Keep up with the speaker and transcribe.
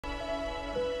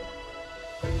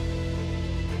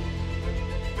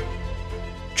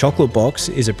Chocolate Box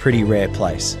is a pretty rare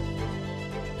place.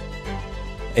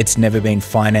 It's never been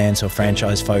finance or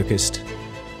franchise focused.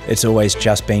 It's always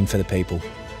just been for the people.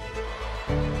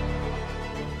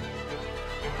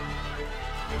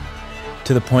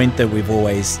 To the point that we've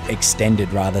always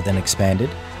extended rather than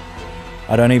expanded.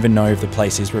 I don't even know if the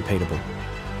place is repeatable.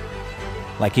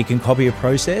 Like, you can copy a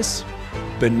process,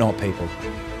 but not people.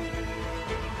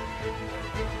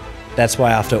 That's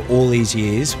why after all these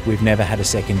years, we've never had a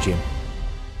second gym.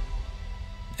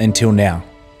 Until now.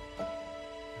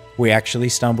 We actually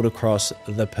stumbled across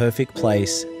the perfect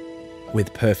place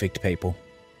with perfect people.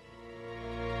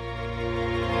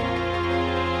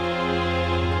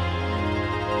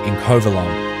 In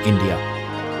Kovalam, India.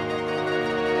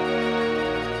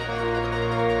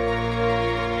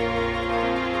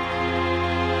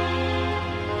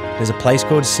 There's a place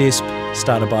called SISP,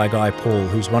 started by a guy, Paul,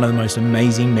 who's one of the most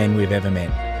amazing men we've ever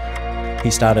met. He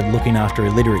started looking after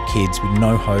illiterate kids with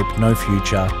no hope, no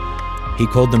future. He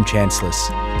called them chanceless.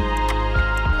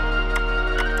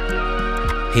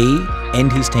 He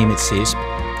and his team at SISP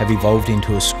have evolved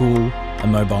into a school, a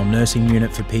mobile nursing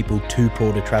unit for people too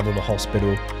poor to travel to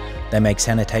hospital. They make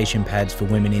sanitation pads for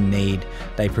women in need.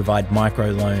 They provide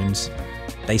microloans.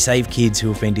 They save kids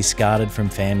who have been discarded from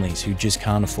families who just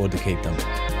can't afford to keep them.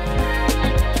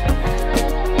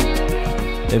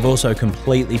 They've also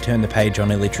completely turned the page on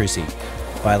illiteracy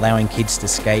by allowing kids to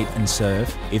skate and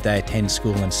surf if they attend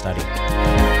school and study.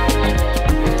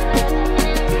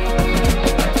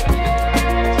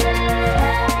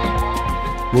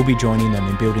 We'll be joining them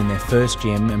in building their first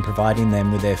gym and providing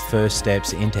them with their first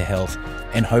steps into health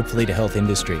and hopefully the health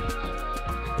industry.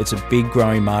 It's a big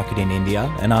growing market in India,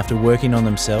 and after working on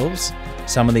themselves,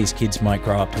 some of these kids might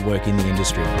grow up to work in the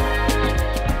industry.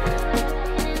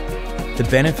 The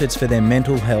benefits for their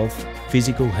mental health,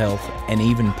 physical health, and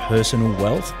even personal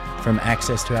wealth from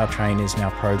access to our trainers and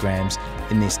our programs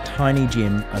in this tiny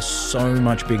gym are so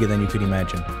much bigger than you could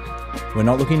imagine. We're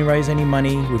not looking to raise any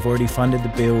money. We've already funded the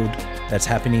build. That's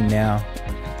happening now.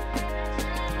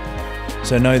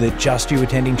 So know that just you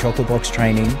attending Chocolate Box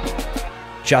training,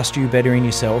 just you bettering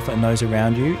yourself and those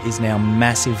around you is now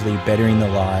massively bettering the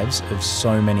lives of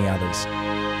so many others.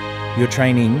 Your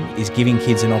training is giving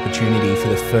kids an opportunity for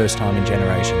the first time in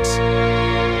generations.